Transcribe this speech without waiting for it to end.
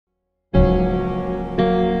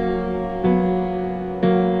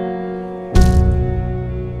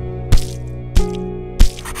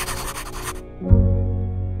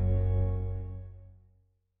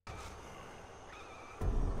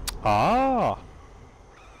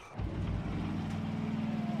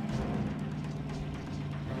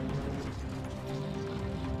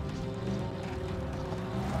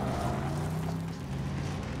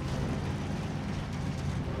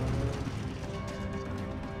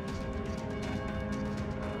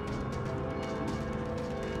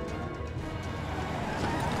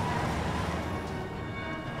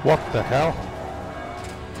What the hell?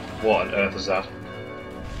 What on earth is that?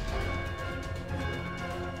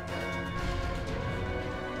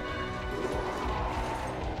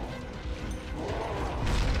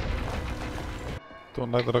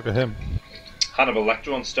 Don't like the look of him. Hannibal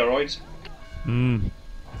Lecter on steroids. Hmm.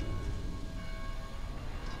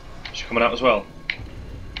 Is she coming out as well?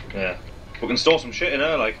 Yeah. We can store some shit in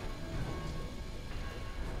her, like.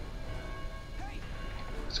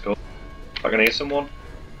 Let's go. I can hear someone.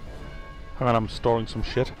 Hang on, I'm storing some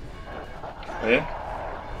shit. Oh, yeah?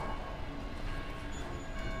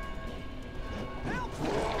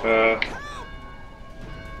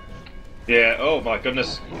 Yeah, oh my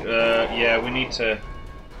goodness. Yeah, we need to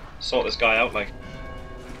sort this guy out, like.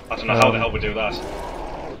 I don't know how the hell we do that.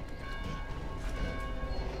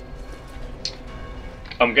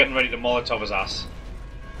 I'm getting ready to Molotov his ass.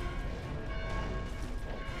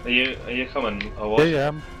 Are you coming, or what?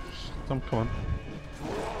 Yeah, I'm coming.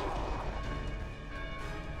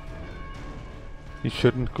 You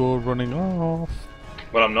shouldn't go running off.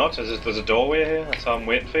 Well, I'm not. There's a doorway here, that's how I'm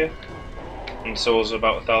waiting for you. And so is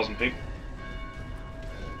about 1,000 people.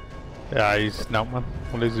 Yeah, he's an outman.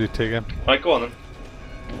 What is he taking? Right, go on then.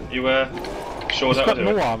 You, show us how to do He's got it.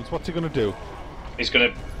 no arms, what's he gonna do? He's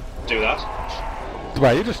gonna do that.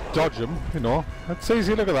 Well, you just dodge him, you know. That's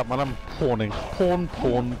easy, look at that man, I'm pawning. Pawn.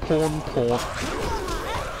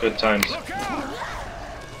 Good times.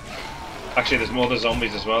 Actually, there's more of the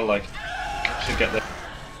zombies as well, like. Should get there.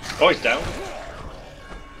 Oh, he's down.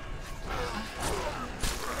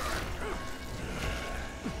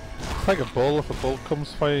 It's like a bull, if a bull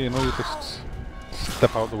comes for you, you know, you just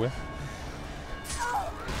step out of the way.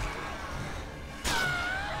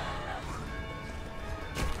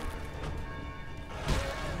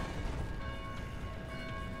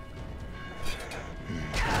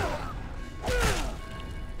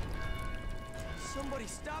 Somebody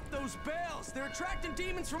stop those bales! They're attracting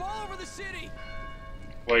demons from all over the city!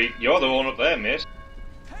 Well, you're the one up there, mate.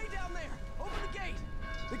 Hey, down there! Open the gate!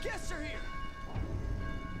 The guests are here!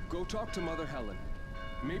 Go talk to Mother Helen.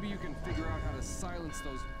 Maybe you can figure out how to silence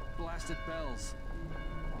those blasted bells.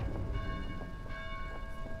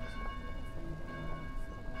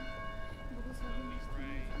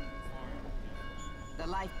 The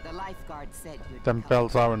lifeguard said you'd Them come.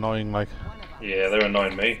 bells are annoying, like. Yeah, they're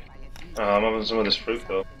annoying me. I'm having some of this fruit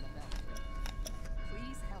though.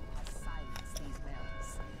 Please help us silence these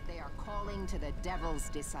bells. They are calling to the devil's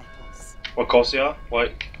disciples. What course they are?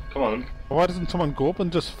 Why? Come on then. Why doesn't someone go up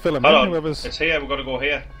and just fill him Hold in, on. whoever's... It's here, we've got to go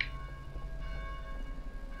here.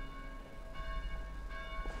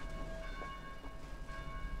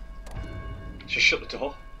 Just shut the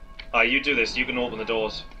door. Ah, you do this, you can open the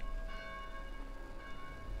doors.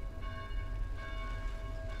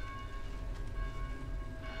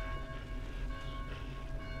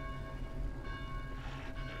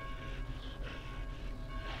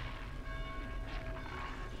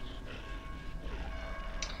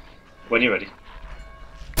 When you're ready.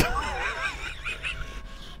 Oh,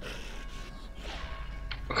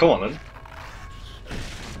 come on then.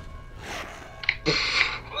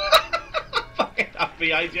 Fucking up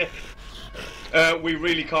behind you. We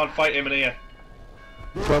really can't fight him in here.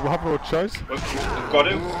 Well, we'll have no choice. We've got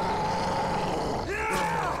to.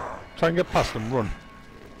 Try and get past him, run.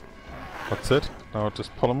 That's it. Now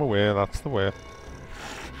just pull him away, that's the way.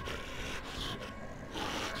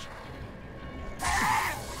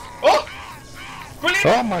 Oh! Brilliant!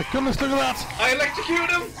 Oh my goodness, look at that! I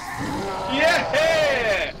electrocute him!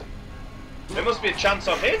 Yeah! There must be a chance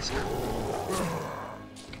on hit.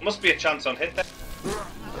 Must be a chance on hit there.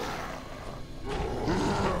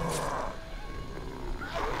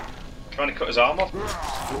 Trying to cut his arm off.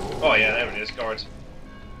 Oh yeah, there it is, got it.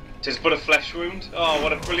 'Tis but a flesh wound. Oh,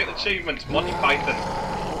 what a brilliant achievement, Monty Python.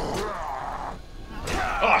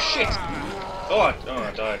 Oh shit! Oh,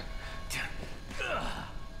 I died.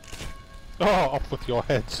 Oh, off with your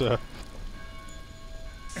head, sir.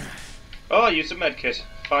 Oh, I used a med kit.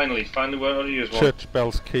 Finally learned how to use one. Church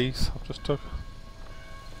bells keys, I've just took.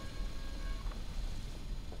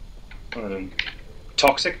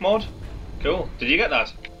 Toxic mod? Cool. Did you get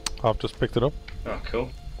that? I've just picked it up. Oh, cool.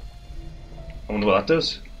 I wonder what that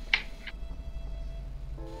does.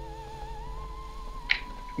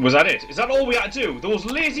 Was that it? Is that all we had to do? Those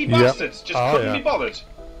lazy bastards just couldn't be bothered.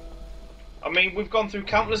 I mean, we've gone through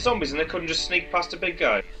countless zombies and they couldn't just sneak past a big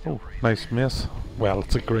guy. Oh, nice miss. Well,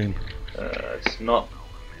 it's a green. It's not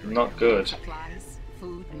good. Supplies,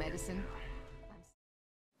 food, medicine.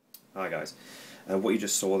 Hi guys. What you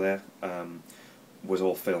just saw there was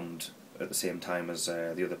all filmed at the same time as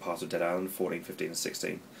the other parts of Dead Island, 14, 15 and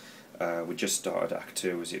 16. We just started Act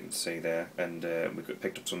 2, as you can see there, and we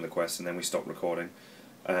picked up some of the quests, and then we stopped recording.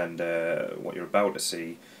 And what you're about to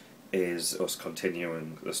see is us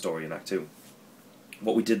continuing the story in Act 2.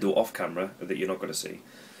 What we did though off camera, that you're not going to see,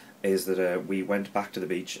 is that we went back to the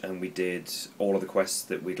beach and we did all of the quests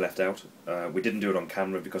that we'd left out. We didn't do it on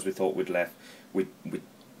camera because we thought we'd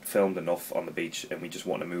filmed enough on the beach and we just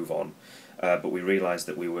want to move on. But we realised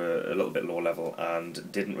that we were a little bit low level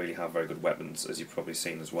and didn't really have very good weapons, as you've probably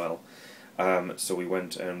seen as well. So we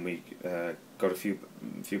went and we got a few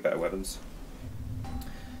better weapons.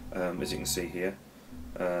 As you can see here,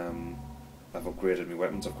 I've upgraded my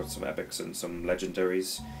weapons. I've got some epics and some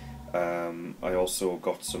legendaries. I also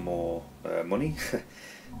got some more money,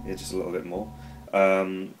 yeah, just a little bit more.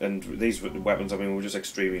 And these weapons, I mean, we're just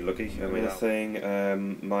extremely lucky. I mean, the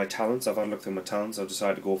thing, my talents, I've had a look through my talents. I've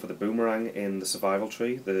decided to go for the boomerang in the survival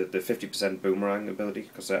tree, the 50% boomerang ability,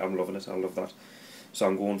 because I'm loving it. I love that. So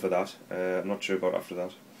I'm going for that. I'm not sure about after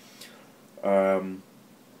that.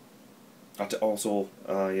 I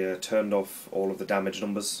turned off all of the damage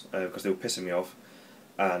numbers because they were pissing me off,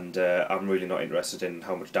 and I'm really not interested in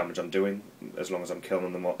how much damage I'm doing as long as I'm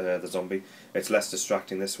killing the zombie. It's less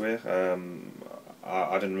distracting this way.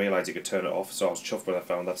 I didn't realise you could turn it off, so I was chuffed when I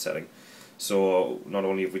found that setting. So not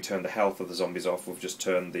only have we turned the health of the zombies off, we've just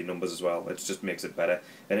turned the numbers as well. It just makes it better,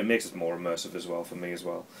 and it makes it more immersive as well for me as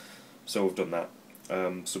well. So we've done that.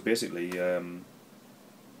 So basically,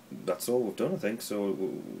 that's all we've done, I think. So,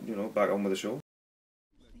 you know, back on with the show.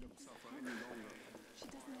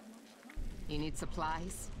 You need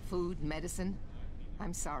supplies, food, medicine?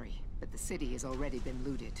 I'm sorry, but the city has already been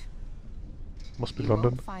looted. Must be You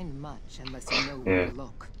London. won't find much unless you know where to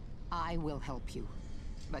look. I will help you,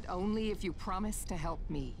 but only if you promise to help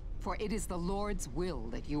me, for it is the Lord's will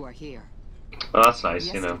that you are here. Well, that's nice,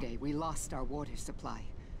 you know. Yesterday, we lost our water supply.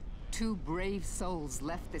 2 brave souls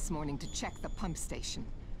left this morning to check the pump station.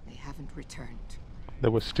 They haven't returned. They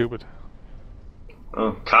were stupid.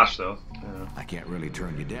 Oh, cash though. Yeah. I can't really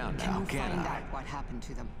turn you down now, Can you can find I? out what happened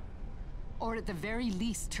to them? Or at the very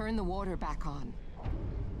least, turn the water back on.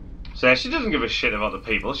 So she doesn't give a shit about the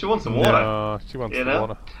people. She wants the water. No, she wants You the know?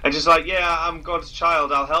 water. And she's like, yeah, I'm God's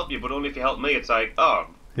child, I'll help you, but only if you help me. It's like, oh,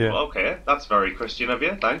 Yeah. well, okay, that's very Christian of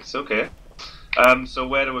you, thanks, okay. So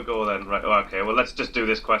where do we go then? Right, okay, well, let's just do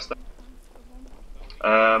this quest then.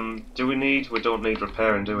 We don't need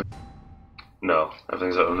repairing, do we? No,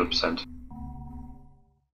 everything's at 100%.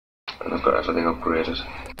 And I've got everything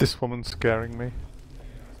upgraded. This woman's scaring me.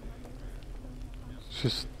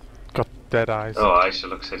 She's got dead eyes. Oh, aye, she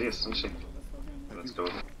looks hideous, doesn't she? Let's go.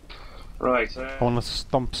 Right, I want to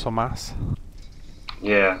stomp some ass.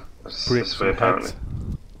 yeah, that's Break this way some apparently.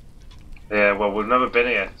 heads. Yeah, well, we've never been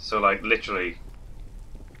here, so like literally,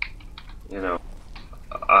 you know,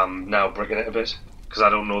 I'm now bricking it a bit because I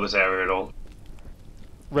don't know this area at all.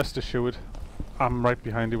 Rest assured, I'm right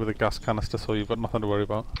behind you with a gas canister, so you've got nothing to worry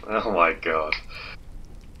about. Oh my god.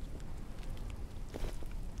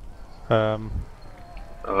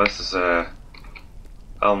 Oh, this is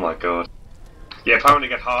oh my god. Yeah, apparently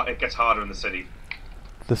it gets harder in the city.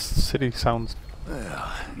 The city sounds...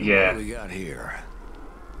 Well, Yeah. what do we got here?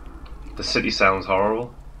 The city sounds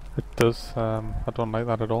horrible. It does. I don't like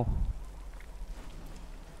that at all.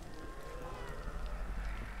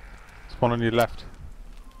 There's one on your left.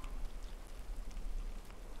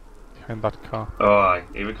 Behind that car. Oh, aye,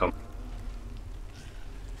 here we come.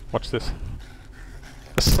 Watch this.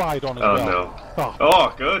 A slide on as Oh well. no. Oh.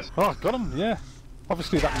 Oh, good. Oh, got him, yeah.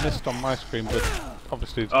 Obviously that missed on my screen, but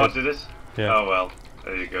obviously it's Oh, good. did it? Yeah. Oh well,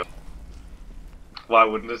 there you go. Why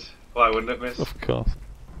wouldn't it? Why wouldn't it miss? Of course.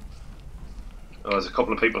 Oh, there's a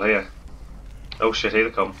couple of people here. Oh shit, here they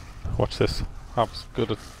come. Watch this. I was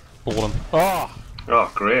good at balling. Oh!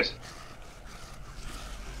 Oh, great.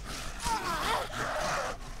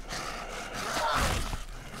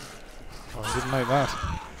 Oh, I didn't like that.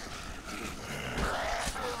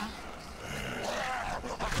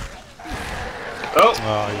 Oh!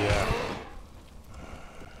 Oh, yeah.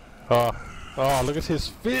 Oh, oh, look at his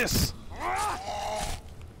face!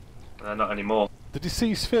 Not anymore. Did you see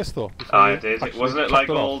his face though? before I you did. actually Wasn't it chopped like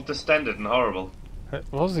off? all distended and horrible? It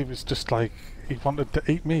was. He was just like he wanted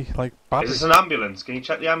to eat me, like badly. Is this an ambulance? Can you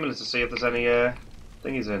check the ambulance to see if there's any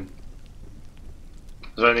thingies in?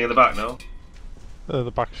 Is there anything in the back? No.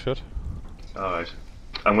 The back shut. All right.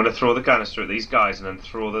 I'm gonna throw the canister at these guys and then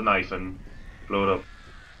throw the knife and blow it up.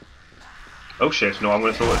 Oh shit! No, I'm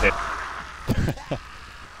gonna throw it here.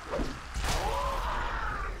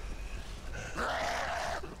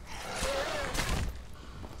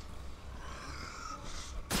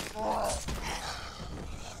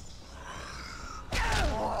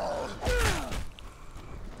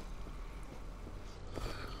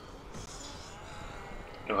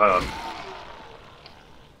 hang on.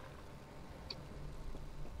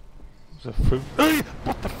 There's a fruit. Hey!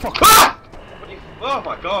 What the fuck? Ah! Oh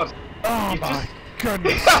my god! Oh my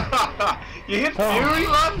goodness! You hit Fury,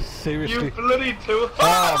 man! Seriously? You bloody two.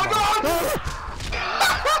 Oh, my god!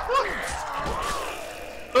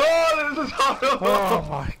 Oh, this is horrible! Oh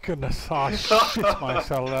my goodness! I shit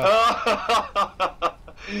myself there.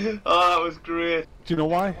 Oh, that was great. Do you know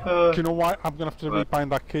why? Do you know why? I'm gonna have to rebind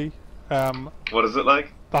that key. What is it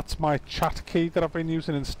like? That's my chat key that I've been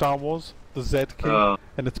using in Star Wars, the Z key,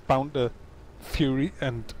 and it's bound to Fury.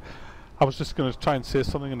 And I was just gonna try and say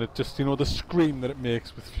something, and it just, you know, the scream that it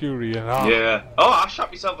makes with Fury. And yeah. Oh, I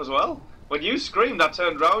shot myself as well. When you screamed, I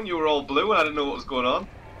turned round. You were all blue, and I didn't know what was going on.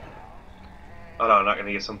 Oh no, I'm not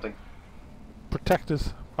gonna hear something.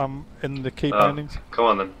 Protectors. I'm in the key bindings. Come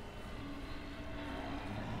on then.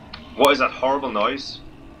 What is that horrible noise?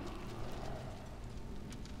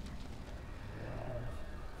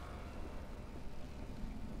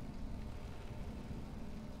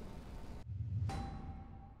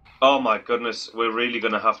 Oh my goodness, we're really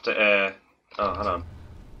gonna have to oh, hang on.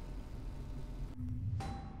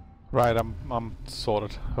 Right, I'm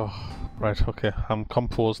sorted. Oh, right, okay. I'm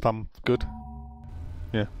composed, I'm good.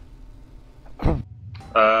 Yeah.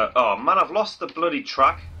 Oh man, I've lost the bloody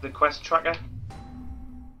track, the quest tracker.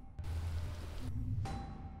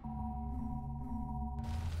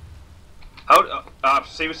 How,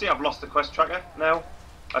 seriously, I've lost the quest tracker now?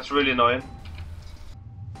 That's really annoying.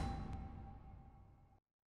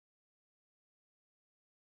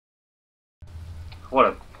 What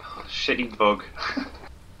a shitty bug.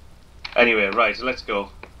 Anyway, right, let's go.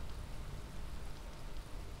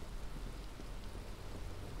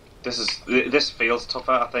 This feels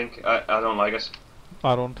tougher, I think. I don't like it.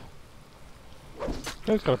 I don't.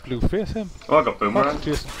 He's got a blue face, him. Oh, I got Boomerang. That's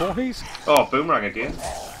Jason Voorhees. Oh, Boomerang again.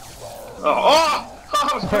 Oh,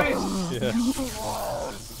 that was great! Yeah.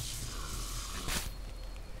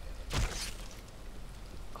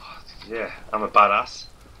 Oh, yeah, I'm a badass.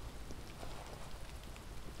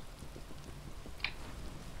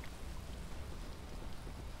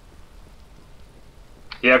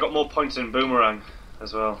 Yeah, I got more points in Boomerang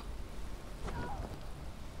as well.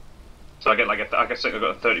 So I get like I guess I got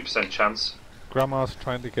a 30% chance. Grandma's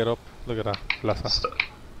trying to get up. Look at that. Bless her.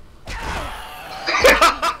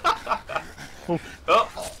 Oh.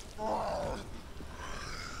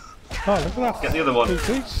 Oh, look at that. Get the other one. He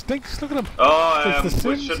stinks. Look at him. Oh, It's the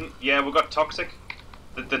we Sims. shouldn't. Yeah, we've got toxic.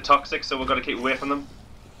 The toxic, so we've got to keep away from them.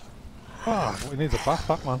 Ah, we need a bath,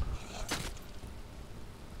 that man.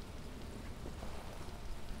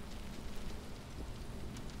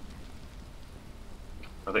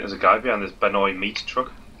 I think there's a guy behind this Benoi meat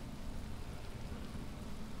truck.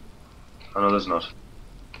 Oh no, there's not.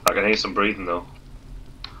 I can hear some breathing though.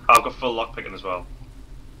 I've got full lockpicking as well.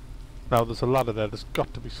 Now there's a ladder there. There's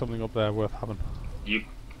got to be something up there worth having.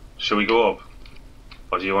 Should we go up?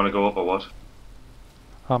 Or do you want to go up or what?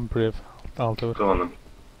 I'm brave. I'll do it. Go on then.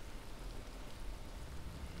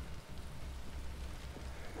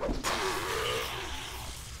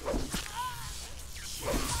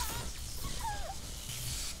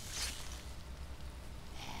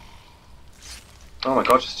 Oh my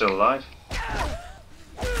god, you're still alive.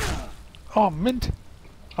 Oh, mint!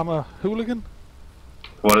 I'm a hooligan.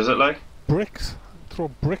 What is it like? Bricks. Throw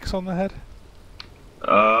bricks on the head.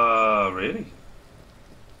 Really?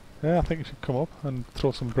 Yeah, I think you should come up and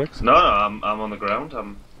throw some bricks. No, I'm on the ground.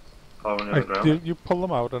 I'm hovering on the ground. You pull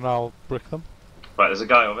them out and I'll brick them. Right, there's a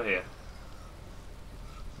guy over here.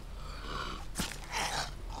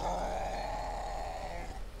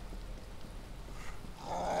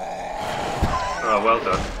 Oh, well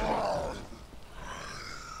done.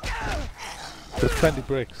 There's plenty of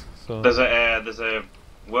bricks, so... There's a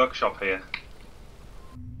workshop here.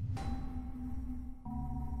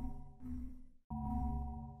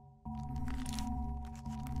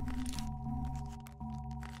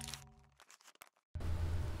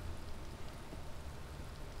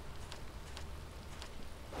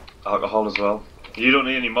 Alcohol as well. You don't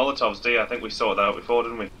need any Molotovs, do you? I think we sorted that out before,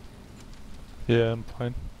 didn't we? Yeah, I'm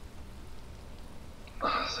fine.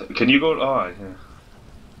 Can you go? Oh, yeah.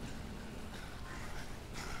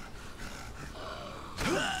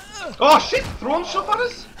 Oh shit! Throwing stuff at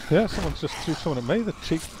us? Yeah, someone's just threw someone at me, the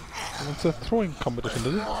cheek. It's a throwing competition,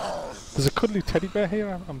 is it? There's a cuddly teddy bear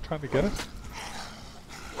here, I'm trying to get it.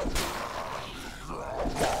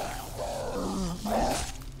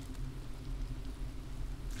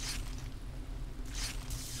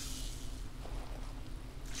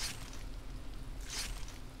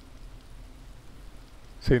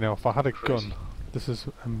 See now, if I had a gun, this is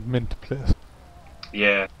a mint place.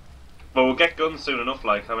 Yeah. Well, we'll get guns soon enough,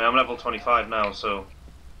 like, I mean, I'm level 25 now, so...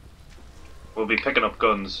 We'll be picking up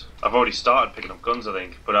guns. I've already started picking up guns, I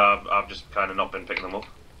think, but I've just kind of not been picking them up,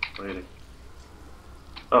 really.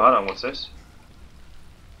 Oh, hold on, what's this?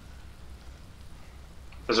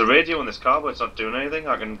 There's a radio in this car, but it's not doing anything.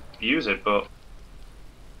 I can use it, but...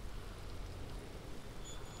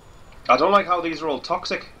 I don't like how these are all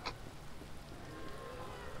toxic.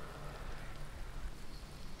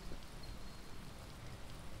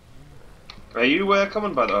 Are you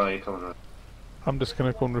coming by the... Oh, you're coming right. I'm just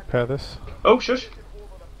gonna go and repair this. Oh, shush.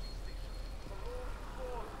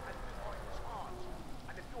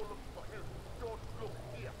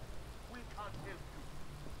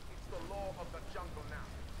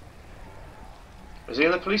 Is he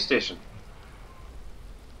in the police station?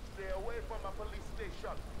 Stay away from a police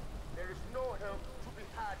station. There is no help to be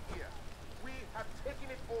had here. We have taken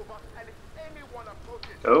it over, and if anyone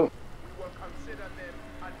approaches, we will consider them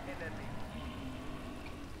an enemy.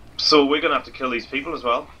 So we're gonna have to kill these people as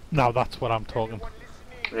well? Now that's what I'm talking.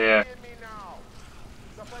 Yeah. Hear me now.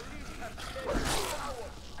 The police have taken power,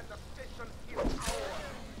 and the station is ours.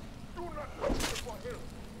 Do not look for help.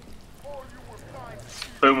 All you will find is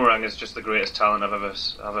Boomerang is just the greatest talent I've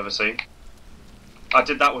ever seen. I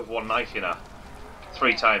did that with one knife, you know.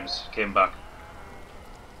 3 times, came back.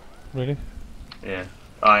 Really? Yeah.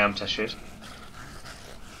 I am test shit.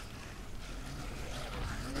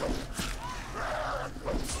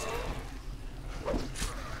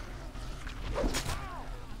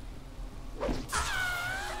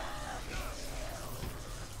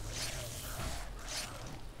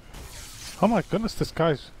 Oh my goodness, this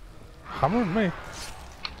guy's hammering me.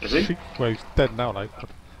 Is he? Well, he's dead now, like. But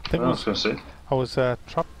I think I was gonna say. I was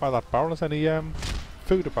trapped by that barrel. Is any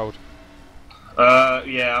food about?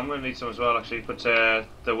 Yeah, I'm gonna need some as well, actually. But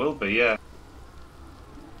there will be, yeah.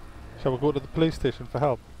 Shall we go to the police station for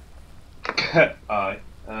help? Aye.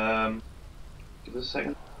 Give us a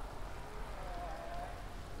second.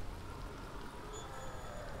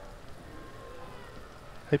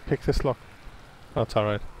 Hey, pick this lock. That's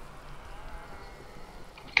alright.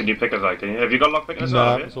 Can you pick it, like? Can you? Have you got lockpicking as well?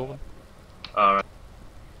 Nah, have you? it's open. Alright.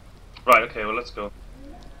 Right, okay, well, let's go.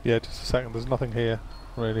 Yeah, just a second. There's nothing here,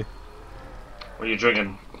 really. What are you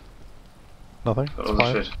drinking? Nothing. Got It's all the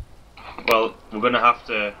fine. shit. Well, we're gonna have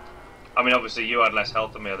to. I mean, obviously, you had less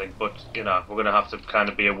health than me, I think, but, you know, we're gonna have to kind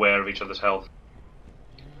of be aware of each other's health.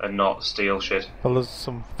 And not steal shit. Well, there's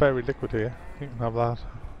some fairy liquid here. You can have that.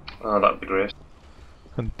 Oh, that'd be great.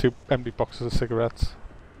 And 2 empty boxes of cigarettes.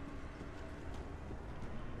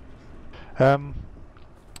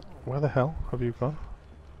 Where the hell have you gone?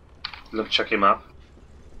 Look, check your map.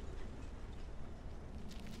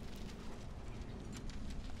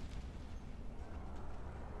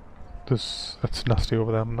 It's nasty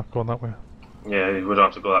over there. I'm not going that way. Yeah, we don't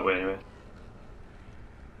have to go that way anyway.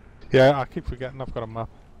 Yeah, I keep forgetting I've got a map.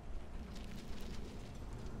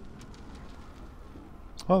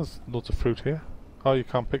 Oh, there's loads of fruit here. Oh, you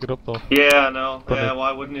can't pick it up though. Yeah, I know. But Yeah,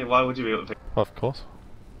 why wouldn't you? Why would you be able to pick Oh, of course.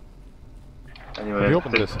 Anyway. Have you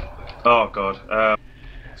opened this? Oh, God.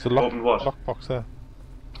 There's a lock, Opened what? lockbox there.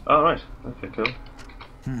 Oh, right. Okay, cool.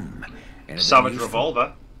 Savage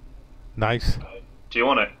revolver. Nice. Do you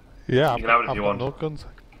want it? Yeah, You can have it if I've you got want. no guns.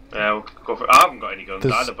 Yeah, we'll go for it. I haven't got any guns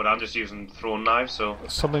There's- either, but I'm just using throwing knives, so...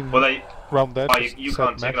 Something Well, they... round there. Oh, just you said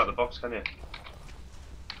can't take mesh. it out of the box, can you?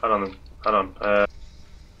 Hold on then. Hold on.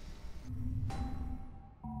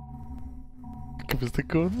 Give us the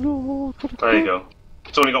gun. No, got a There you gun. go.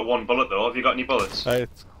 It's only got 1 bullet, though. Have you got any bullets? I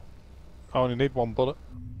only need 1 bullet.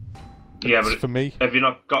 Yeah, It's but for me. have you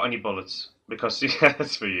not got any bullets? Because, yeah,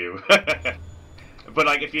 it's for you. But,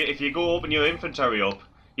 like, if you go open your inventory up,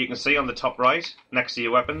 you can see on the top right, next to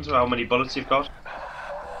your weapons, how many bullets you've got.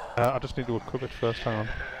 I just need to equip it first. Hang on.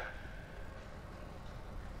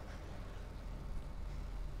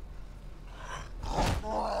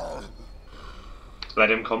 Let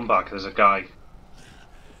him come back, there's a guy.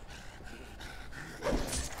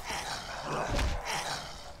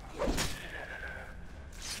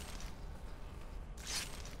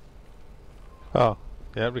 Oh,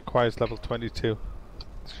 yeah, it requires level 22.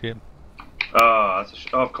 Shame. Oh, that's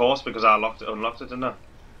oh, of course, because I unlocked it, didn't I?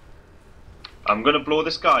 I'm gonna blow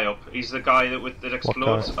this guy up. He's the guy that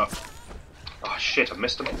explodes. guy? Oh shit, I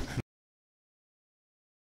missed him.